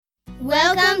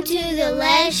Welcome to the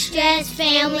Less Stress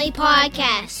Family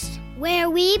Podcast,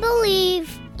 where we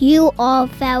believe you are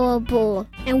valuable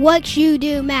and what you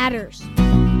do matters.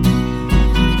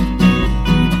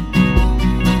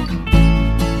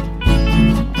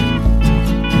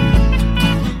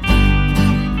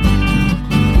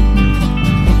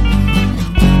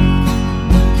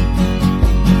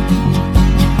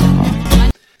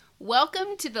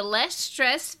 Welcome to the Less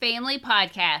Stress Family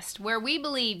Podcast, where we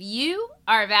believe you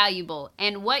are valuable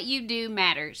and what you do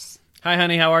matters. Hi,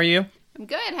 honey. How are you? I'm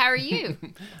good. How are you?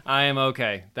 I am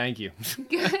okay. Thank you.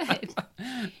 Good.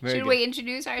 Should we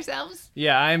introduce ourselves?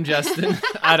 Yeah, I am Justin.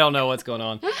 I don't know what's going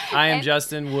on. I am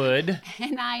Justin Wood.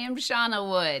 And I am Shauna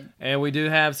Wood. And we do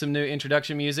have some new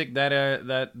introduction music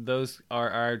those are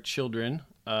our children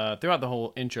throughout the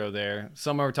whole intro there.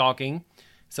 Some are talking.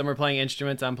 Some are playing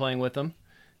instruments. I'm playing with them.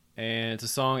 And it's a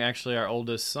song actually our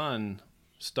oldest son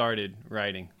started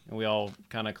writing. And we all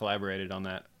kind of collaborated on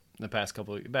that in the past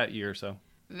about a year or so.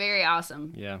 Very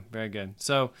awesome. Yeah, very good.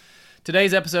 So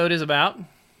today's episode is about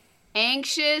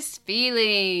anxious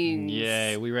feelings.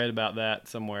 Yay, we read about that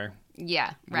somewhere.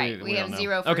 Yeah, right. We have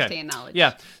zero Okay. first-hand knowledge.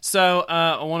 Yeah, so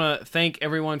I want to thank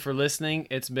everyone for listening.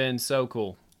 It's been so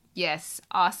cool. Yes,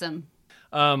 awesome.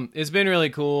 It's been really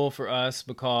cool for us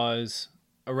because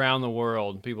around the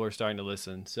world, people are starting to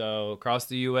listen. So across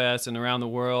the U.S. and around the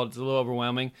world, it's a little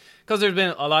overwhelming because there's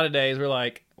been a lot of days we're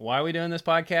like, why are we doing this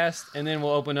podcast? And then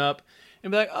we'll open up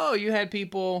and be like, oh, you had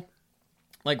people.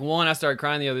 Like one, I started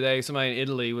crying the other day. Somebody in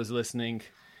Italy was listening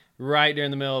right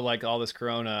during the middle of like all this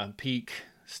Corona peak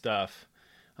stuff.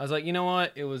 I was like, you know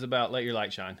what? It was about let your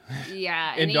light shine.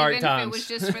 Yeah, in and dark even times. if it was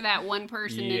just for that one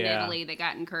person in Yeah. Italy that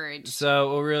got encouraged. So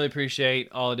we'll really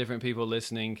appreciate all the different people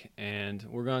listening, and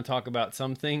we're going to talk about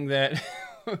something that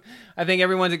I think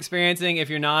everyone's experiencing. If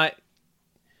you're not,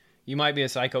 you might be a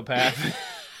psychopath,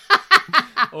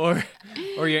 or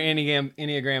you're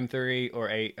Enneagram 3 or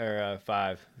 8 or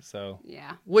 5. So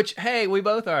Yeah. which hey, we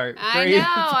both are. I 3 and know,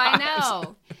 5. I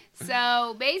know.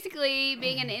 So basically,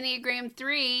 being an Enneagram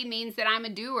 3 means that I'm a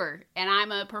doer and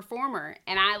I'm a performer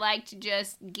and I like to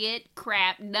just get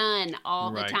crap done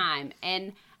all Right. the time.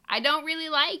 And I don't really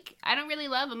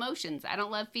love emotions. I don't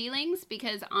love feelings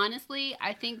because honestly,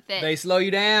 I think that They slow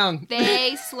you down.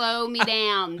 they slow me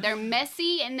down. They're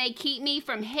messy and they keep me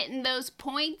from hitting those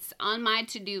points on my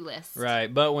to-do list.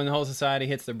 Right, but when the whole society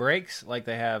hits the brakes like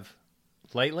they have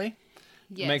lately,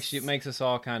 Yes. it makes us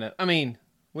all kind of. I mean,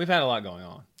 we've had a lot going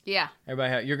on. Yeah.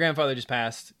 Your grandfather just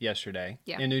passed yesterday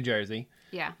Yeah. in New Jersey.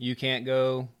 Yeah. You can't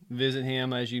go visit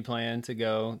him as you plan to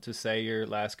go to say your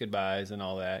last goodbyes and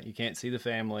all that. You can't see the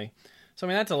family. So, I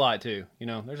mean, that's a lot too. You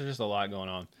know, there's just a lot going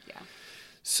on. Yeah.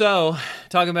 So,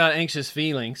 talking about anxious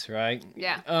feelings, right?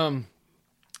 Yeah.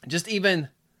 Just even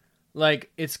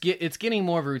like it's getting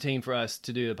more of a routine for us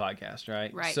to do the podcast,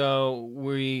 right? Right. So,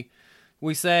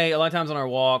 we say a lot of times on our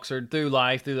walks or through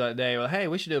life, through that day, well, hey,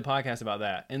 we should do a podcast about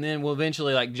that. And then we'll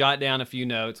eventually like jot down a few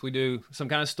notes. We do some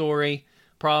kind of story,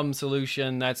 problem,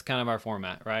 solution. That's kind of our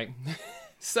format, right?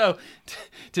 So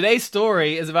today's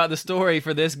story is about the story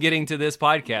for getting to this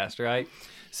podcast, right?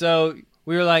 So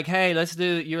we were like, hey,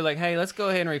 you were like, hey, let's go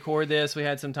ahead and record this. We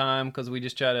had some time because we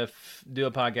just try to do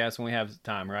a podcast when we have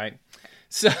time, right?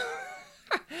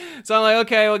 So I'm like,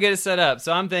 okay, we'll get it set up.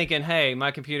 So I'm thinking, hey,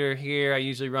 my computer here, I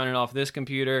usually run it off this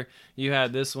computer. You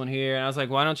have this one here. And I was like,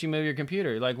 why don't you move your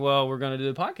computer? You're like, well, we're going to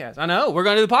do the podcast. I know, we're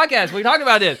going to do the podcast. We talked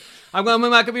about this. I'm going to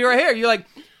move my computer right here.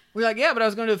 We're like, yeah, but I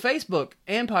was going to do Facebook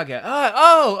and podcast.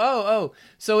 Oh.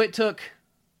 So it took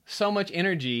so much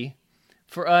energy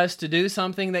for us to do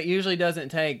something that usually doesn't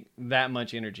take that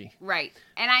much energy. Right.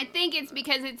 And I think it's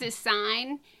because it's a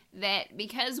sign that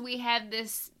because we have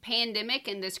this pandemic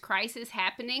and this crisis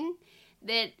happening,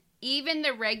 that even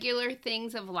the regular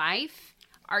things of life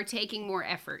are taking more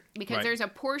effort because Right. there's a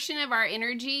portion of our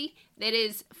energy that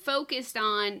is focused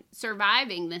on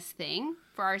surviving this thing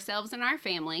for ourselves and our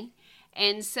family.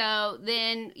 And so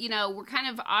then, we're kind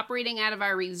of operating out of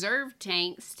our reserve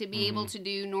tanks to be able to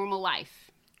do normal life.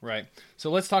 Right.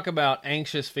 So let's talk about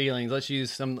anxious feelings. Let's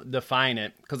define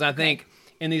it because I think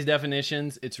in these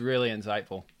definitions, it's really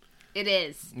insightful. It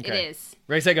is. Okay. It is.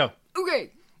 Ready, set, go.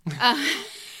 Okay.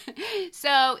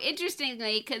 So,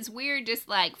 interestingly, because we're just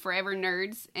like forever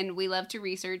nerds and we love to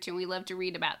research and we love to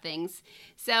read about things.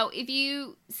 So, if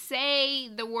you say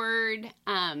the word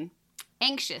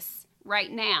anxious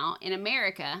right now in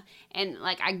America, and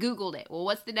like I Googled it, well,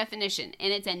 what's the definition?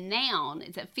 And it's a noun.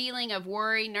 It's a feeling of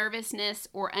worry, nervousness,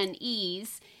 or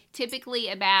unease, typically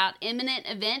about imminent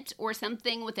event or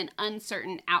something with an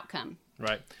uncertain outcome.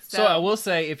 Right. So I will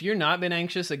say, if you're not been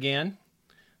anxious again,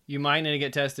 you might need to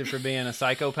get tested for being a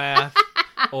psychopath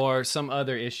or some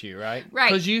other issue, right?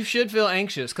 Right. Because you should feel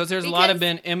anxious because there's a lot of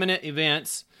Because- imminent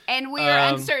events. And we're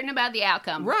uncertain about the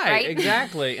outcome. Right,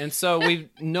 exactly. And so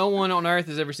no one on earth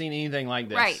has ever seen anything like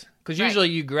this. Right, Because right. usually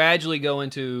you gradually go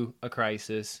into a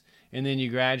crisis and then you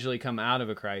gradually come out of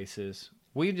a crisis.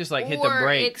 We just like hit the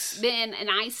brakes. It's been an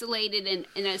isolated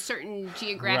in a certain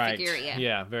geographic Right. area.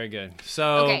 Yeah, very good.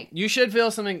 So Okay. you should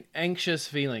feel some anxious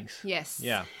feelings. Yes.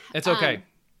 Yeah, it's okay.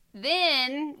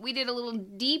 Then we did a little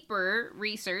deeper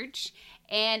research,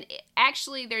 and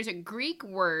actually there's a Greek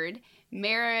word,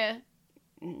 merimnao,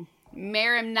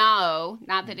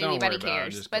 not that Don't anybody worry about it,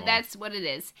 cares, just but go on. that's what it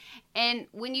is. And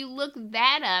when you look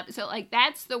that up, so like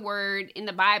that's the word in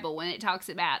the Bible when it talks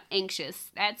about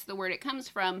anxious, that's the word it comes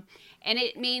from, and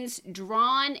it means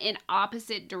drawn in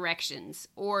opposite directions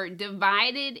or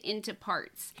divided into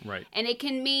parts. Right. And it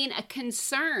can mean a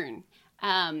concern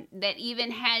that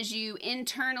even has you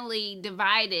internally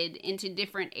divided into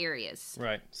different areas.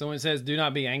 Right. So when it says do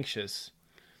not be anxious,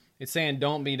 it's saying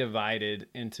don't be divided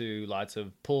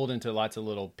pulled into lots of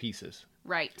little pieces.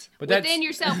 Right. But Within that's-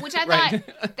 yourself, which I Right.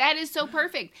 thought that is so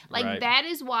perfect. Like Right. that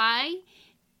is why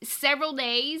several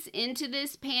days into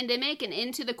this pandemic and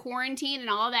into the quarantine and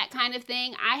all that kind of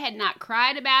thing, I had not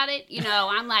cried about it. You know,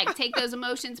 I'm like, take those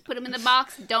emotions, put them in the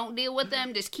box, don't deal with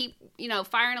them, just keep,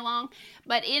 firing along.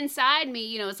 But inside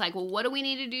me, it's like, well, what do we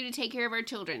need to do to take care of our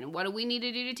children? And what do we need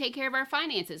to do to take care of our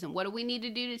finances? And what do we need to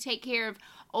do to take care of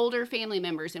older family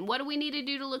members? And what do we need to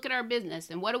do to look at our business?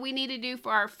 And what do we need to do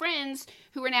for our friends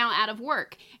who are now out of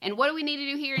work? And what do we need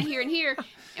to do here and here and here?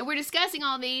 And we're discussing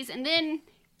all these. And then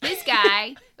this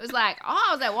guy was like, I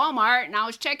was at Walmart and I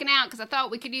was checking out because I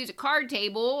thought we could use a card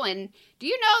table. And do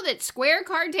you know that square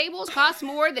card tables cost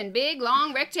more than big,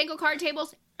 long rectangle card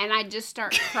tables? And I just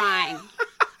start crying. I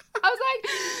was like,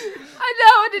 I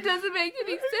know, and it doesn't make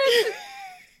any sense.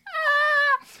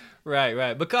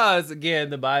 Right. Because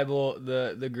again, the Bible,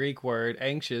 the Greek word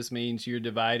anxious means you're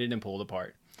divided and pulled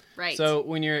apart. Right. So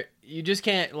when you just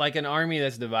can't, like an army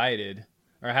that's divided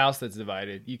or a house that's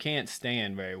divided, you can't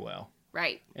stand very well.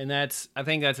 Right. And I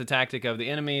think that's a tactic of the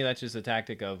enemy. That's just a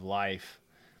tactic of life,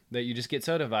 that you just get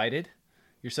so divided.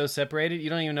 You're so separated. You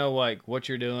don't even know what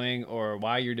you're doing or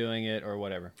why you're doing it or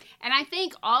whatever. And I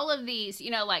think all of these,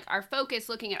 like our focus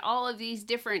looking at all of these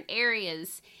different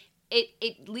areas,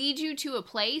 it leads you to a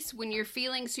place when you're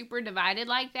feeling super divided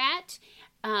like that,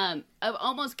 of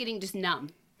almost getting just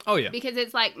numb. Oh, yeah. Because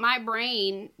it's like my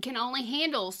brain can only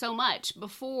handle so much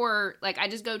before, I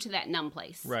just go to that numb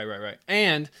place. Right.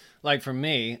 And, for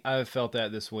me, I've felt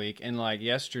that this week. And,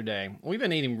 yesterday, we've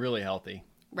been eating really healthy.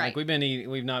 Right.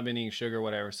 We've not been eating sugar or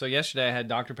whatever. So yesterday I had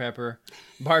Dr. Pepper,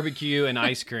 barbecue, and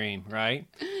ice cream, right?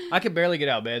 I could barely get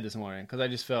out of bed this morning because I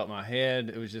just felt my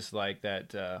head. It was just like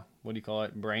that, what do you call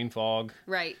it? Brain fog.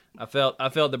 Right. I felt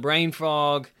the brain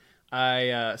fog.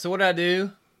 So what did I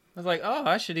do? I was like, oh,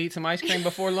 I should eat some ice cream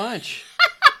before lunch.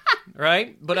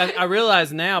 Right? But I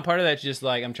realize now part of that's just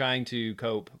I'm trying to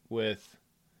cope with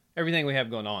everything we have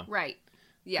going on. Right.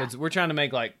 Yeah. Because we're trying to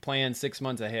make plans 6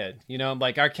 months ahead. Our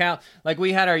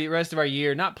we had our rest of our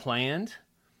year not planned,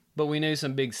 but we knew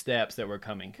some big steps that were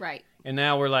coming. Right. And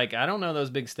now we're I don't know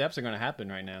those big steps are going to happen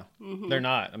right now. Mm-hmm. They're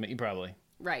not. I mean, probably.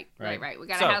 Right. Right. We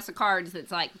got a house of cards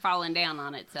that's falling down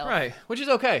on itself. Right. Which is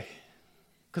okay.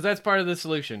 Because that's part of the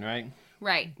solution, right?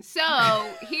 Right. So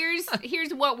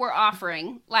here's what we're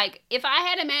offering. If I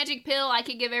had a magic pill I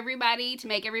could give everybody to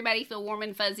make everybody feel warm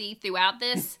and fuzzy throughout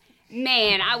this,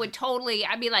 man,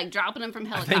 I'd be dropping them from I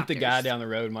helicopters. think the guy down the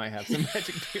road might have some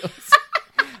magic pills.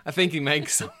 I think he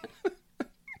makes them.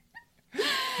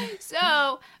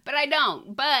 But I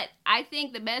don't. But I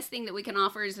think the best thing that we can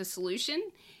offer as a solution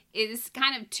is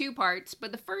kind of two parts.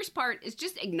 But the first part is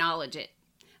just acknowledge it.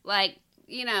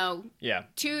 Yeah.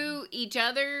 To each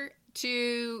other,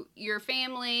 to your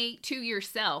family, to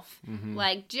yourself. Mm-hmm.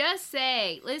 Just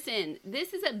say, listen,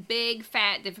 this is a big,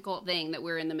 fat, difficult thing that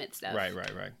we're in the midst of. Right.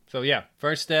 So yeah,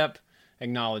 first step,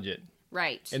 acknowledge it.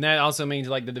 Right. And that also means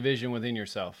the division within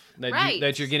yourself. Right.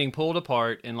 That you're getting pulled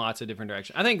apart in lots of different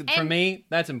directions. I think for me,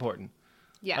 that's important.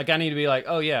 Yeah. I need to be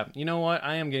oh yeah, you know what?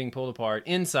 I am getting pulled apart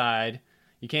inside.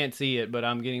 You can't see it, but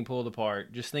I'm getting pulled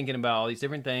apart. Just thinking about all these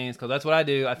different things because that's what I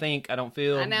do. I think, I don't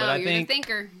feel, I know, but I you're think. the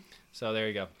thinker. So there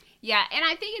you go. Yeah, and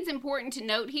I think it's important to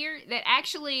note here that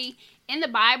actually in the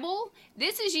Bible,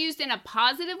 this is used in a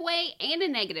positive way and a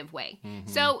negative way. Mm-hmm.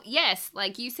 So yes,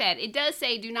 like you said, it does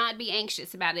say do not be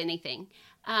anxious about anything.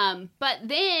 But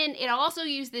then it also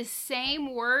used this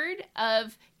same word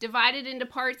of divided into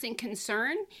parts and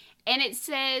concern. And it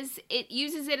says, it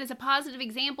uses it as a positive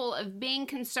example of being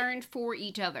concerned for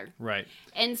each other. Right.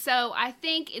 And so I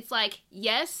think it's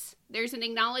yes, there's an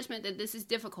acknowledgement that this is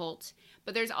difficult,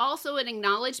 but there's also an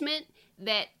acknowledgement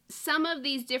that some of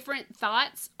these different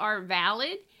thoughts are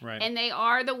valid, Right. and they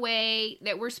are the way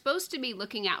that we're supposed to be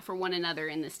looking out for one another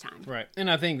in this time. Right. And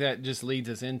I think that just leads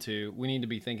us into, we need to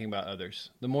be thinking about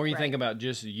others. The more you think Right. about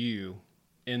just you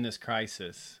in this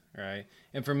crisis, right?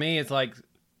 And for me, it's like,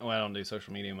 well, I don't do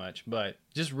social media much, but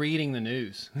just reading the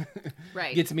news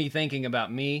Right. gets me thinking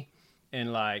about me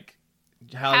and like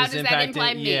how How this does that impacted.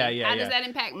 impact me? Yeah. How does that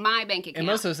impact my bank account? And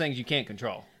most of those things you can't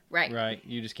control. Right. Right.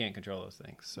 You just can't control those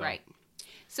things. So. Right.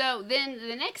 So then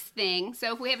the next thing,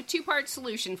 so if we have a two-part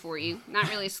solution for you, not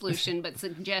really a solution, but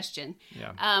suggestion.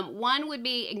 Yeah. One would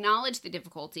be acknowledge the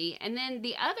difficulty. And then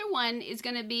the other one is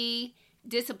going to be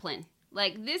discipline.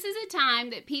 Like, this is a time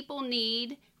that people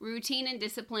need routine and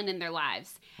discipline in their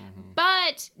lives. Mm-hmm.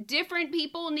 But different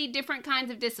people need different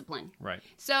kinds of discipline. Right.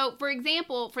 So, for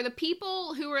example, for the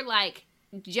people who are like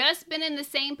just been in the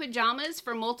same pajamas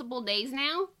for multiple days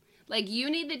now, like, you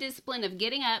need the discipline of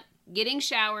getting up, getting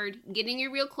showered, getting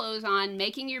your real clothes on,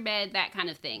 making your bed, that kind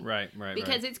of thing. Right.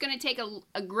 Because it's going to take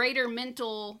a greater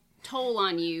mental toll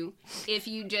on you if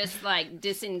you just like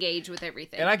disengage with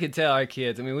everything. And I could tell our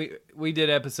kids, I mean, we did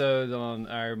episodes on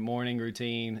our morning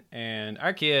routine, and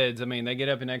our kids, I mean, they get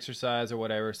up and exercise or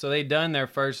whatever. So they've done their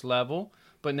first level,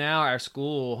 but now our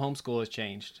homeschool has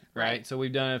changed, right? So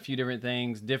we've done a few different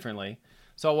things differently.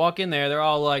 So I walk in there, they're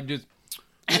all like just,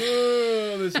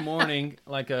 this morning,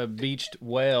 like a beached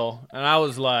whale. And I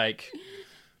was like,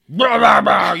 blah, blah,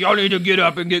 blah, y'all need to get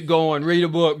up and get going, read a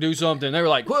book, do something. They were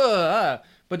like, whoa.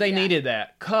 But they needed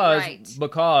that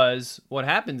because what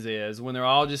happens is when they're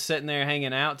all just sitting there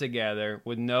hanging out together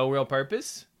with no real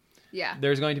purpose,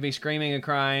 there's going to be screaming and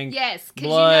crying. Yes, because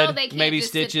blood, you know they can't maybe just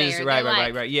stitches. sit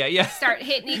there. Right. Yeah. Start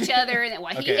hitting each other, and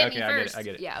then he hit me first. I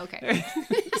get it. Yeah, okay.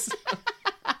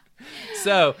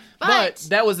 So, but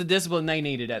that was the discipline they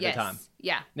needed at the time.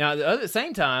 Yeah. Now, at the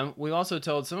same time, we also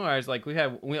told some of ours, like we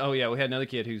had another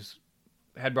kid who's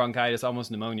had bronchitis, almost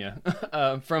pneumonia,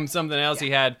 from something else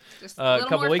he had a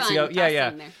couple weeks ago.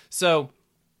 Yeah. So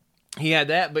he had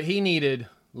that, but he needed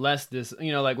less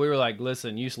like we were like,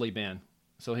 listen, you sleep in.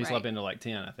 So he slept into like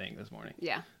 10, I think, this morning.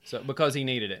 Yeah. So because he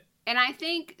needed it. And I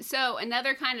think, so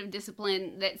another kind of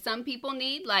discipline that some people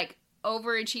need, like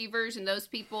overachievers and those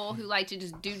people who like to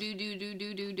just do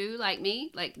like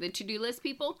me, like the to-do list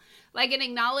people, like an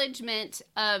acknowledgement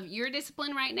of your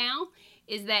discipline right now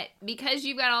is that because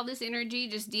you've got all this energy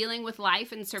just dealing with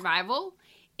life and survival,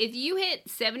 if you hit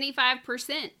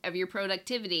 75% of your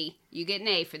productivity, you get an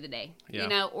A for the day,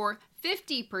 or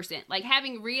 50%, like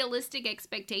having realistic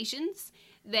expectations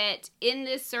that in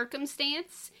this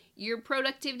circumstance, your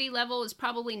productivity level is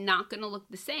probably not going to look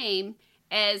the same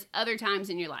as other times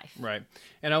in your life. Right.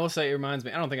 And I will say, it reminds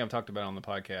me, I don't think I've talked about it on the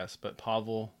podcast, but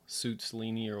Pavel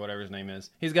Tsutsky or whatever his name is,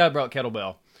 he's the guy who brought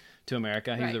kettlebell to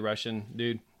America. He's a Russian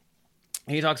dude.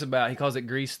 He talks about, he calls it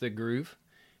grease the groove.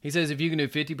 He says if you can do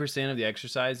 50% of the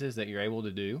exercises that you're able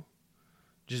to do,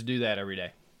 just do that every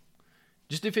day.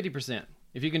 Just do 50%.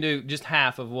 If you can do just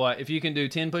half of if you can do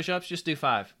 10 push-ups, just do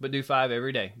 5. But do 5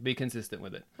 every day. Be consistent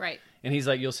with it. Right. And he's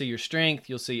like, you'll see your strength,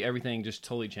 you'll see everything just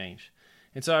totally change.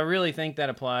 And so I really think that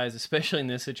applies, especially in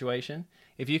this situation.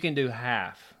 If you can do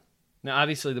half. Now,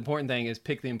 obviously, the important thing is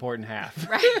pick the important half.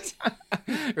 Right.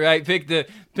 Right. Pick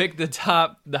the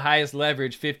top, the highest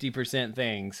leverage 50%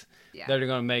 things that are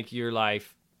going to make your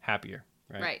life happier.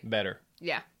 Right. Better.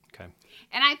 Yeah. Okay.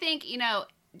 And I think,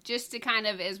 just to kind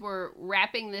of, as we're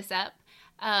wrapping this up,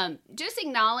 just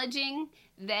acknowledging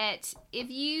that if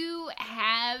you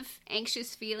have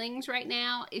anxious feelings right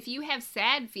now, if you have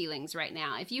sad feelings right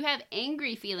now, if you have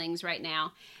angry feelings right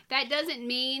now, that doesn't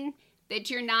mean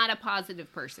that you're not a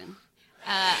positive person.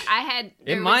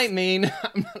 It might mean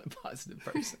I'm not a positive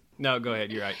person. No, go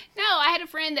ahead. You're right. No, I had a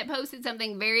friend that posted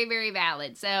something very, very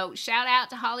valid. So shout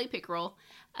out to Holly Pickerel.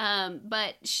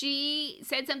 But she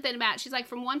said something about, she's like,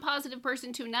 from one positive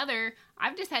person to another,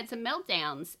 I've just had some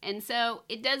meltdowns. And so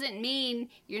it doesn't mean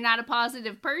you're not a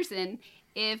positive person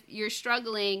if you're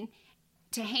struggling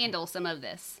to handle some of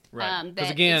this. Right.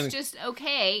 That again, it's just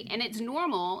okay and it's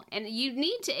normal and you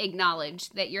need to acknowledge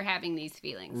that you're having these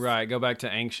feelings. Right. Go back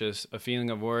to anxious, a feeling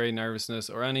of worry, nervousness,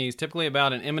 or unease, typically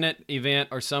about an imminent event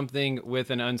or something with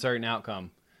an uncertain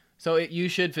outcome. So you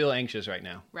should feel anxious right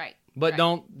now. Right. But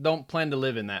don't plan to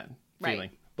live in that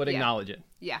feeling, but acknowledge it.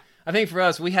 Yeah. I think for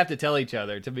us, we have to tell each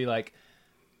other to be like,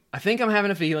 I think I'm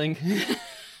having a feeling.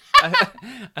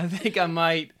 I think I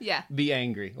might be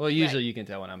angry. Well, usually you can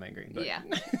tell when I'm angry. But. Yeah.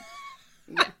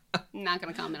 I'm not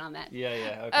going to comment on that.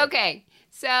 Yeah. Okay.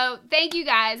 So thank you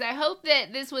guys. I hope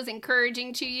that this was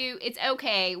encouraging to you. It's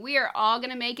okay. We are all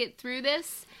going to make it through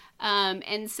this.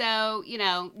 And so,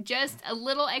 just a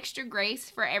little extra grace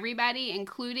for everybody,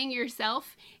 including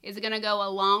yourself, is going to go a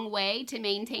long way to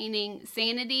maintaining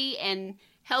sanity and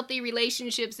healthy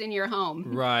relationships in your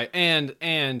home. Right.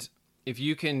 And if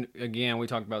you can, again, we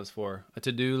talked about this before, a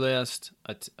to-do list,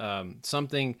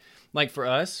 something like for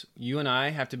us, you and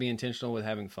I have to be intentional with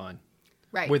having fun.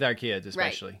 Right. With our kids,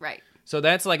 especially. Right. So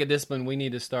that's like a discipline we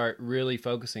need to start really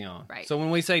focusing on. Right. So when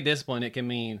we say discipline, it can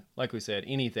mean, like we said,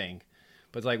 anything.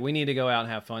 But it's like we need to go out and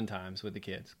have fun times with the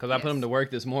kids. Because I put them to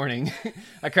work this morning.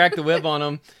 I cracked the whip on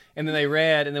them, and then they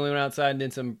read, and then we went outside and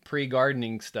did some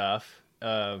pre-gardening stuff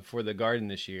for the garden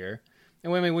this year.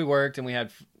 And we worked, and we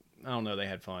had, I don't know, they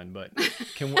had fun. But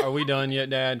are we done yet,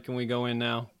 Dad? Can we go in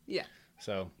now? Yeah.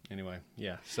 So anyway,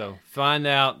 yeah. So find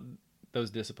out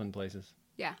those discipline places.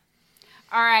 Yeah.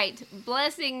 All right.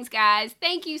 Blessings, guys.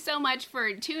 Thank you so much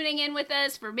for tuning in with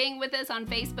us, for being with us on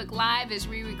Facebook Live as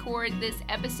we record this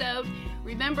episode.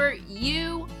 Remember,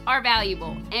 you are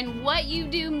valuable, and what you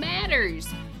do matters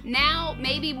now,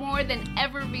 maybe more than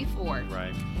ever before.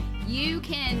 Right. You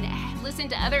can listen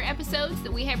to other episodes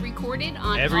that we have recorded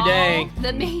on every day,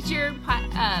 the major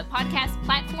podcast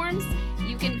platforms.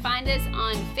 You can find us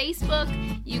on Facebook.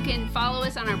 You can follow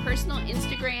us on our personal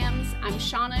Instagrams. I'm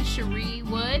Shauna Cherie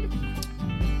Wood.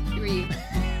 Who are you?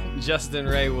 Justin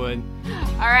Ray Wood.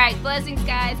 All right. Blessings,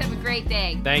 guys. Have a great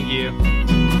day. Thank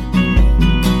you.